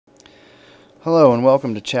Hello and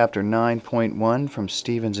welcome to Chapter 9.1 from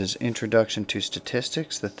Stevens' Introduction to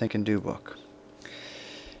Statistics, the Think and Do book.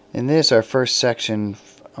 In this, our first section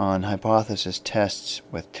on hypothesis tests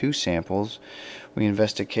with two samples, we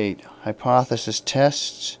investigate hypothesis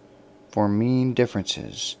tests for mean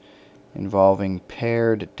differences involving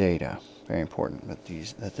paired data. Very important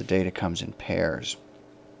that the data comes in pairs.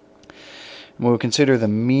 We'll consider the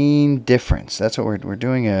mean difference. That's what we're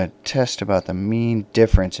doing, a test about the mean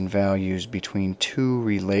difference in values between two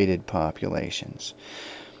related populations.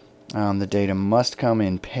 The data must come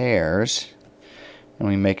in pairs, and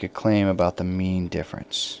we make a claim about the mean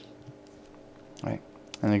difference. Right?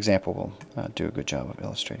 An example will do a good job of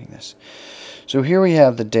illustrating this. So here we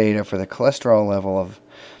have the data for the cholesterol level of,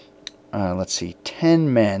 let's see,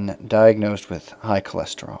 10 men diagnosed with high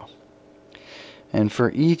cholesterol. And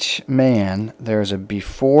for each man, there's a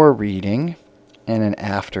before reading and an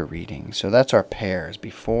after reading. So that's our pairs,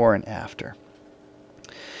 before and after.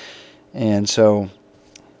 And so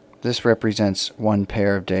this represents one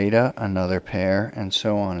pair of data, another pair, and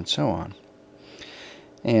so on and so on.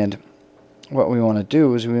 And what we want to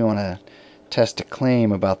do is we want to test a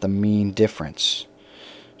claim about the mean difference.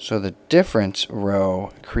 So the difference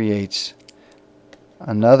row creates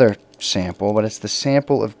another sample, but it's the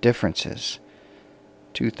sample of differences.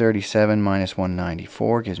 237 minus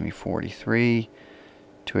 194 gives me 43.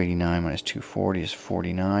 289 minus 240 is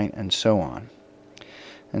 49, and so on.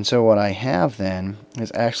 And so what I have then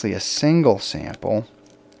is actually a single sample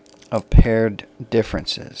of paired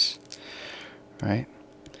differences. Right?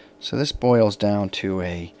 So this boils down to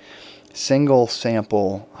a single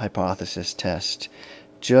sample hypothesis test,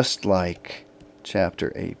 just like Chapter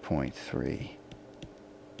 8.3.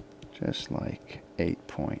 Just like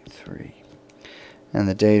 8.3. And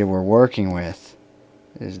the data we're working with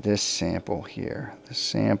is this sample here, the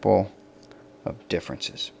sample of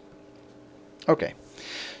differences. Okay,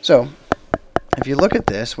 so if you look at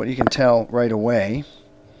this, what you can tell right away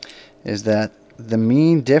is that the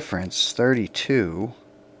mean difference, 32,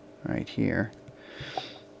 right here,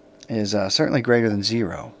 is certainly greater than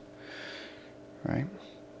 0, right?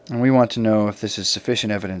 And we want to know if this is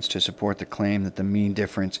sufficient evidence to support the claim that the mean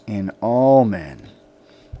difference in all men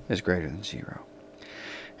is greater than 0.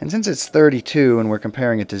 And since it's 32 and we're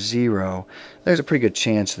comparing it to 0, there's a pretty good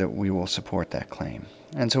chance that we will support that claim.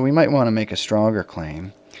 And so we might want to make a stronger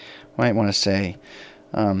claim. We might want to say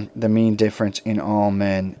the mean difference in all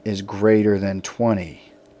men is greater than 20.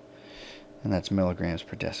 And that's milligrams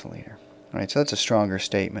per deciliter. All right, so that's a stronger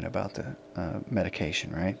statement about the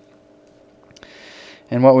medication, right?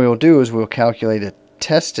 And what we will do is we'll calculate a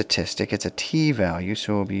test statistic. It's a t-value,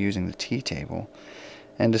 so we'll be using the t-table,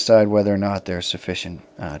 and decide whether or not there's sufficient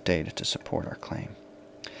data to support our claim.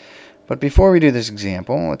 But before we do this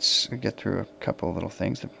example, let's get through a couple of little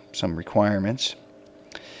things, some requirements.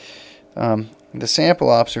 The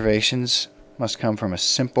sample observations must come from a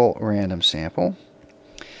simple random sample,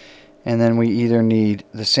 and then we either need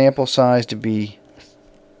the sample size to be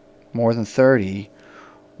more than 30,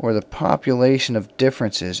 or the population of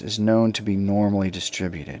differences is known to be normally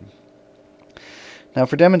distributed. Now,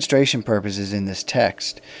 for demonstration purposes in this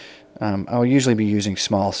text, I'll usually be using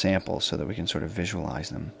small samples so that we can sort of visualize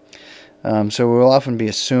them. So we'll often be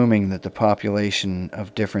assuming that the population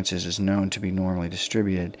of differences is known to be normally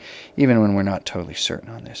distributed, even when we're not totally certain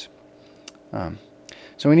on this.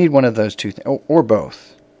 So we need one of those two, or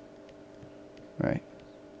both. Right?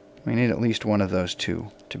 We need at least one of those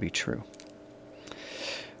two to be true.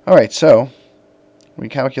 All right, so we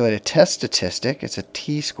calculate a test statistic. It's a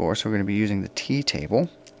t-score, so we're going to be using the t-table.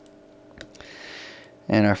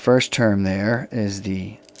 And our first term there is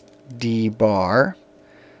the d bar,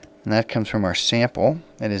 and that comes from our sample.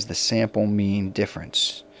 That is the sample mean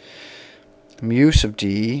difference. Mu sub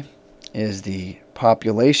d is the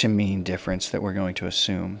population mean difference that we're going to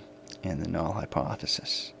assume in the null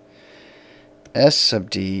hypothesis. S sub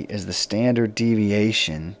d is the standard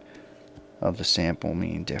deviation of the sample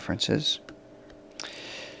mean differences.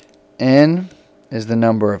 N is the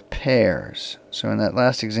number of pairs. So in that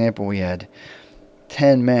last example we had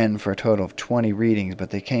 10 men for a total of 20 readings, but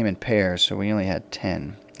they came in pairs, so we only had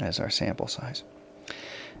 10 as our sample size.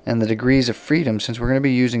 And the degrees of freedom, since we're going to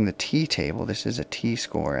be using the t-table, this is a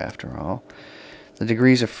t-score after all, the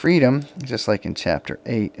degrees of freedom, just like in Chapter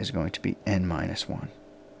 8, is going to be n minus 1.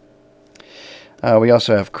 We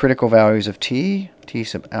also have critical values of t. T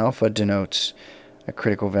sub alpha denotes a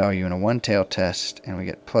critical value in a one-tailed test, and we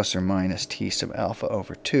get plus or minus t sub alpha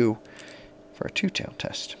over 2 for a two-tailed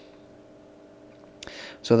test.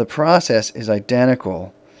 So the process is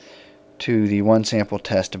identical to the one-sample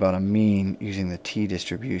test about a mean using the t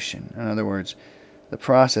distribution. In other words, the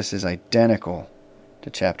process is identical to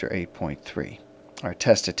Chapter 8.3. Our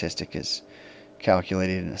test statistic is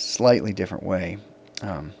calculated in a slightly different way,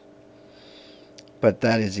 but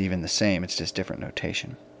that is even the same. It's just different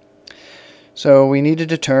notation. So we need to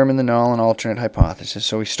determine the null and alternate hypothesis.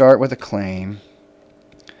 So we start with a claim.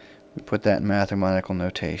 We put that in mathematical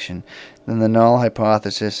notation. Then the null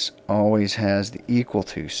hypothesis always has the equal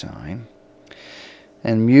to sign.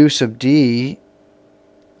 And mu sub d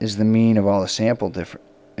is the mean of all the sample difference,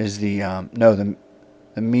 is the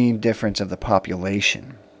mean difference of the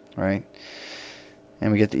population, right?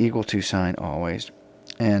 And we get the equal to sign always.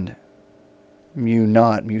 And mu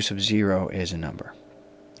naught, mu sub 0, is a number.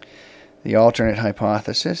 The alternate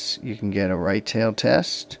hypothesis, you can get a right-tailed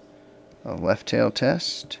test, a left-tailed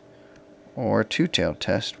test, or a two-tailed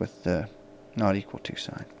test with the not equal to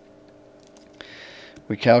sign.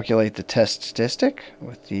 We calculate the test statistic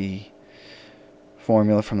with the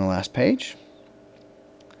formula from the last page.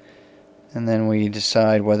 And then we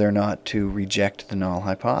decide whether or not to reject the null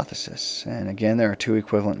hypothesis. And again, there are two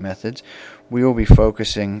equivalent methods. We will be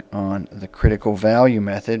focusing on the critical value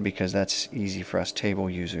method because that's easy for us table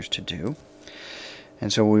users to do.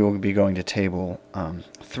 And so we will be going to table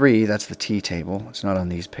 3. That's the T table. It's not on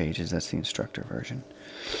these pages. That's the instructor version.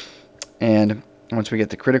 And once we get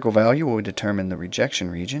the critical value, we'll determine the rejection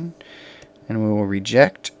region. And we will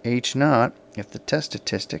reject H naught if the test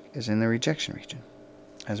statistic is in the rejection region,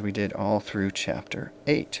 as we did all through Chapter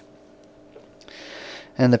 8.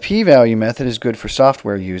 And the p-value method is good for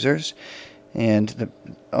software users, and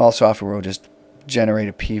all software will just generate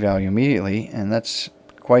a p-value immediately, and that's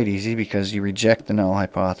quite easy because you reject the null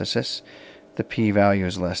hypothesis. The p-value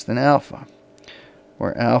is less than alpha,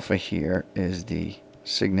 where alpha here is the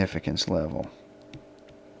significance level,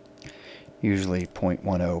 usually 0.10,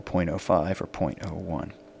 0.05, or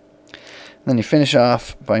 0.01. Then you finish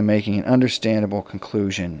off by making an understandable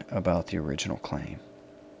conclusion about the original claim.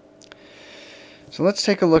 So let's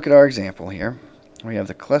take a look at our example here. We have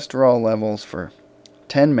the cholesterol levels for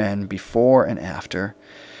 10 men before and after.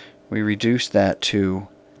 We reduce that to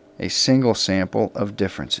a single sample of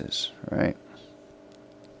differences, right?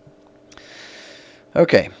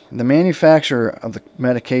 Okay, the manufacturer of the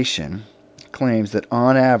medication claims that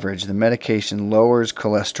on average the medication lowers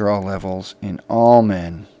cholesterol levels in all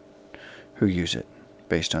men who use it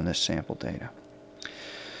based on this sample data.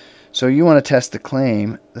 So you want to test the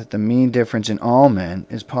claim that the mean difference in all men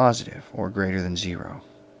is positive or greater than 0.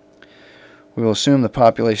 We will assume the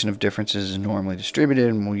population of differences is normally distributed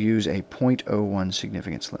and we'll use a 0.01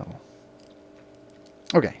 significance level.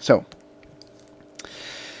 Okay, so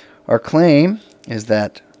our claim is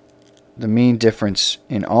that the mean difference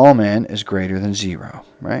in all men is greater than 0,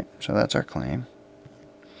 right? So that's our claim.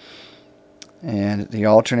 And the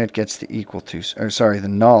alternate gets the equal to, or sorry, the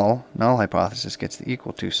null hypothesis gets the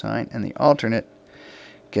equal to sign, and the alternate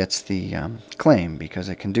gets the claim because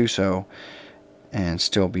it can do so and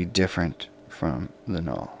still be different from the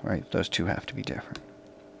null, right? Those two have to be different.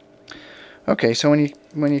 Okay, so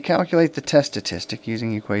when you calculate the test statistic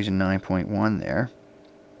using equation 9.1 there,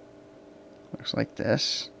 looks like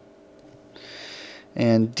this.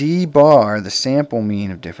 And d bar, the sample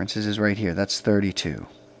mean of differences, is right here. That's 32.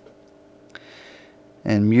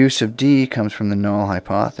 And mu sub d comes from the null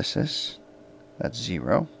hypothesis. That's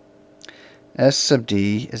 0. S sub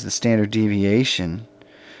d is the standard deviation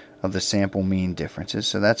of the sample mean differences.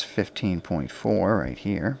 So that's 15.4 right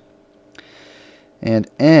here. And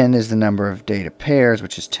n is the number of data pairs,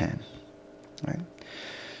 which is 10. Right?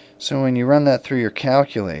 So when you run that through your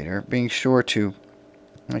calculator, being sure to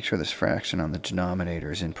make sure this fraction on the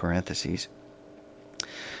denominator is in parentheses,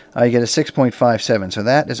 you get a 6.57. So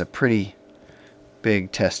that is a pretty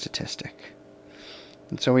big test statistic.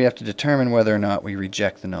 And so we have to determine whether or not we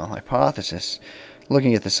reject the null hypothesis.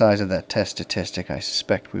 Looking at the size of that test statistic, I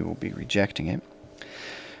suspect we will be rejecting it.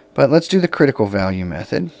 But let's do the critical value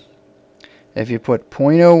method. If you put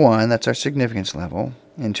 0.01, that's our significance level,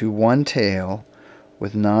 into one tail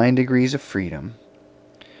with 9 degrees of freedom,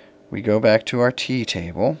 we go back to our T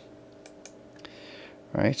table,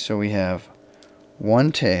 right? So we have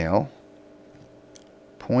one tail,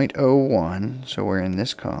 0.01, so we're in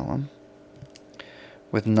this column,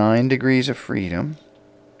 with 9 degrees of freedom.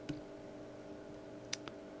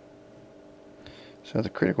 So the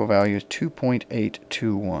critical value is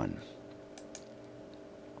 2.821.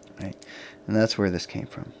 Right? And that's where this came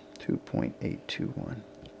from, 2.821.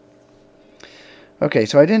 Okay,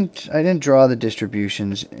 so I didn't draw the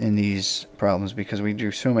distributions in these problems because we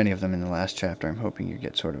drew so many of them in the last chapter. I'm hoping you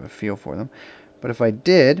get sort of a feel for them. But if I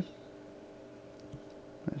did,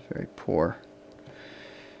 that's very poor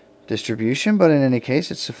distribution, but in any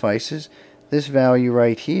case it suffices. this value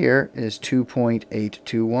right here is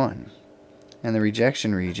 2.821. And the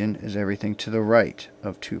rejection region is everything to the right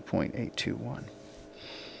of 2.821.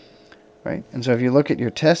 Right? And so if you look at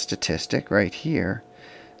your test statistic right here,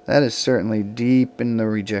 that is certainly deep in the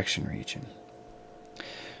rejection region.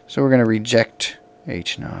 So we're going to reject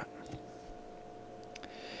H naught.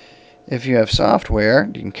 If you have software,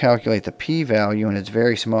 you can calculate the p-value, and it's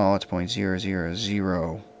very small. It's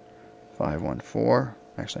 0.000514.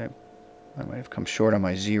 Actually, I might have come short on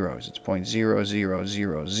my zeros. It's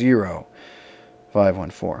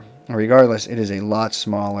 0.0000514. Regardless, it is a lot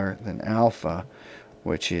smaller than alpha,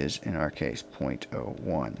 which is, in our case,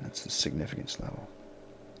 0.01. That's the significance level.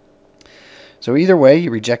 So either way,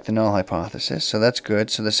 you reject the null hypothesis, so that's good.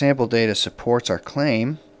 So the sample data supports our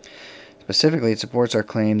claim. Specifically, it supports our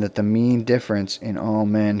claim that the mean difference in all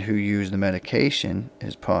men who use the medication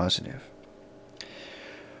is positive.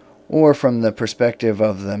 Or from the perspective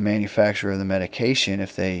of the manufacturer of the medication,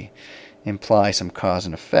 if they imply some cause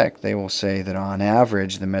and effect, they will say that on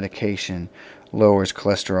average the medication lowers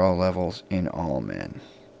cholesterol levels in all men.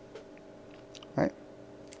 All right.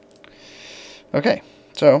 Okay,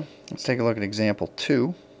 so let's take a look at example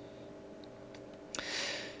 2.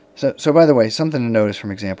 So by the way, something to notice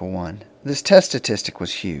from example 1. This test statistic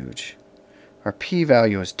was huge. Our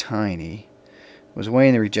p-value was tiny. It was way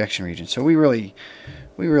in the rejection region. So we really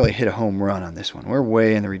hit a home run on this one. We're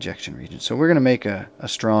way in the rejection region. So we're going to make a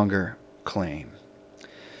stronger claim.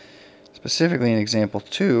 Specifically in example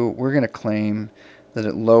 2, we're going to claim that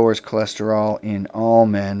it lowers cholesterol in all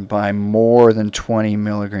men by more than 20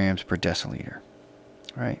 milligrams per deciliter.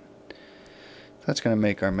 Right? That's going to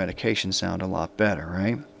make our medication sound a lot better,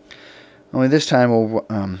 right? Only this time we'll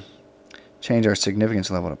change our significance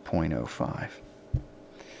level to 0.05.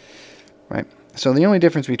 Right? So the only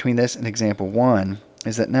difference between this and example 1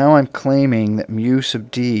 is that now I'm claiming that mu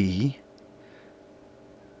sub d,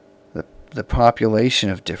 the population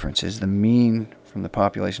of differences, the mean from the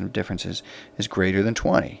population of differences, is greater than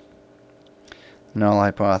 20. Null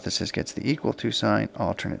hypothesis gets the equal to sign,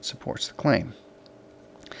 alternate supports the claim.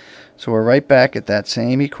 So we're right back at that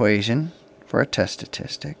same equation for a test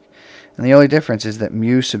statistic. And the only difference is that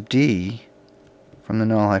mu sub d from the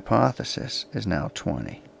null hypothesis is now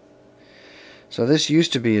 20. So this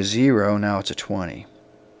used to be a 0, now it's a 20.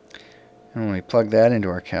 And when we plug that into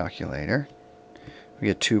our calculator, we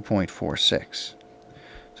get 2.46.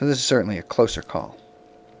 So this is certainly a closer call.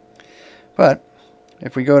 But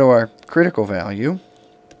if we go to our critical value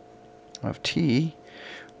of t,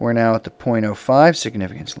 we're now at the 0.05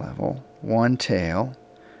 significance level, 1 tail,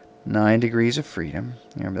 9 degrees of freedom.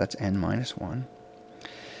 Remember, that's n minus 1.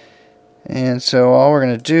 And so all we're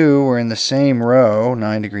going to do, we're in the same row,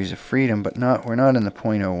 9 degrees of freedom, but we're not in the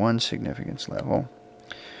 0.01 significance level.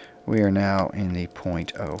 We are now in the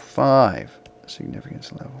 0.05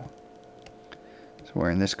 significance level. So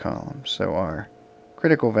we're in this column. So our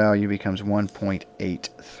critical value becomes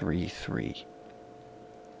 1.833.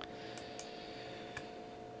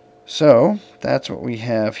 So that's what we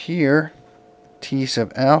have here. T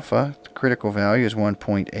sub alpha, the critical value, is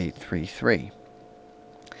 1.833.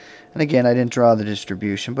 And again, I didn't draw the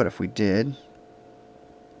distribution, but if we did,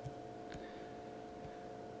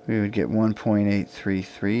 we would get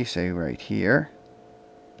 1.833, say right here.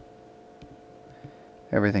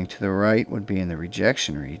 Everything to the right would be in the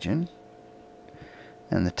rejection region.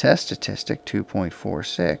 And the test statistic,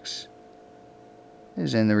 2.46,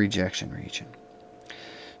 is in the rejection region.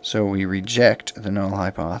 So we reject the null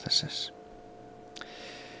hypothesis.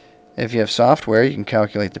 If you have software, you can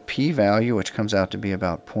calculate the p-value, which comes out to be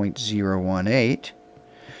about 0.018,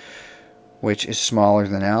 which is smaller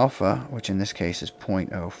than alpha, which in this case is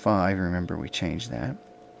 0.05. Remember, we changed that.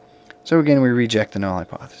 So again, we reject the null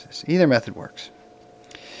hypothesis. Either method works.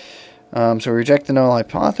 So we reject the null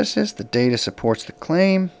hypothesis. The data supports the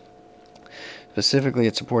claim. Specifically,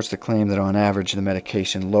 it supports the claim that on average the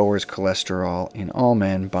medication lowers cholesterol in all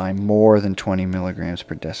men by more than 20 milligrams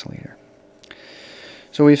per deciliter.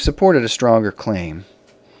 So we've supported a stronger claim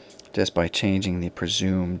just by changing the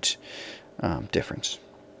presumed difference.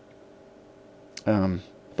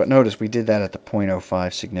 But notice we did that at the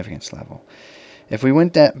 0.05 significance level. If we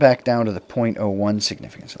went back down to the 0.01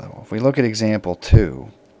 significance level, if we look at example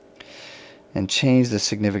 2 and change the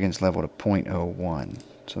significance level to 0.01,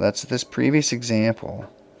 so that's this previous example,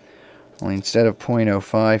 only instead of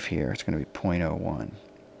 0.05 here, it's going to be 0.01.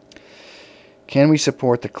 Can we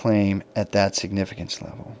support the claim at that significance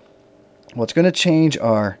level? Well, it's going to change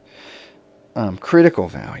our critical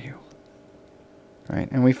value. Right?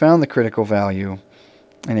 And we found the critical value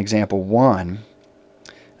in example 1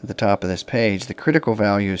 at the top of this page, the critical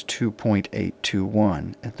value is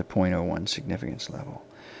 2.821 at the 0.01 significance level.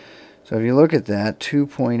 So if you look at that,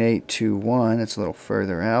 2.821, it's a little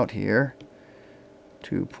further out here,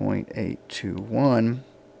 2.821,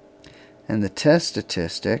 and the test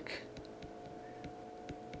statistic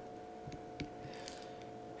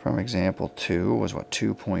from example 2 was what,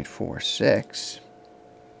 2.46.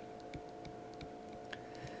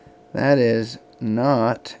 That is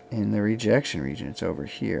not in the rejection region. It's over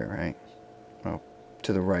here, right? Well,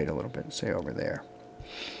 to the right a little bit, say over there.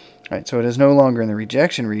 All right, so it is no longer in the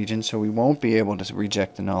rejection region, so we won't be able to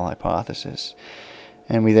reject the null hypothesis,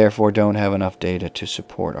 and we therefore don't have enough data to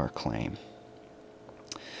support our claim.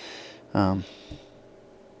 So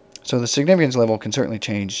the significance level can certainly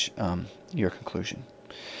change your conclusion.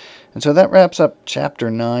 And so that wraps up Chapter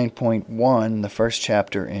 9.1, the first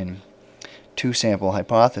chapter in two-sample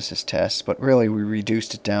hypothesis tests, but really we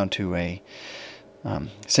reduced it down to a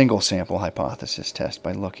single-sample hypothesis test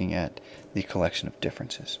by looking at the collection of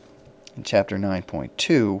differences. In Chapter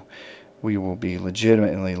 9.2, we will be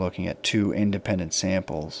legitimately looking at two independent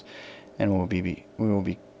samples, and we will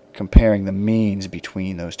be comparing the means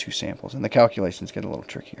between those two samples, and the calculations get a little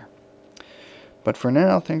trickier. But for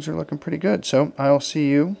now, things are looking pretty good. So I'll see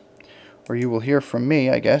you, or you will hear from me,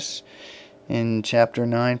 I guess, in Chapter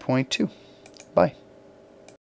 9.2. Bye.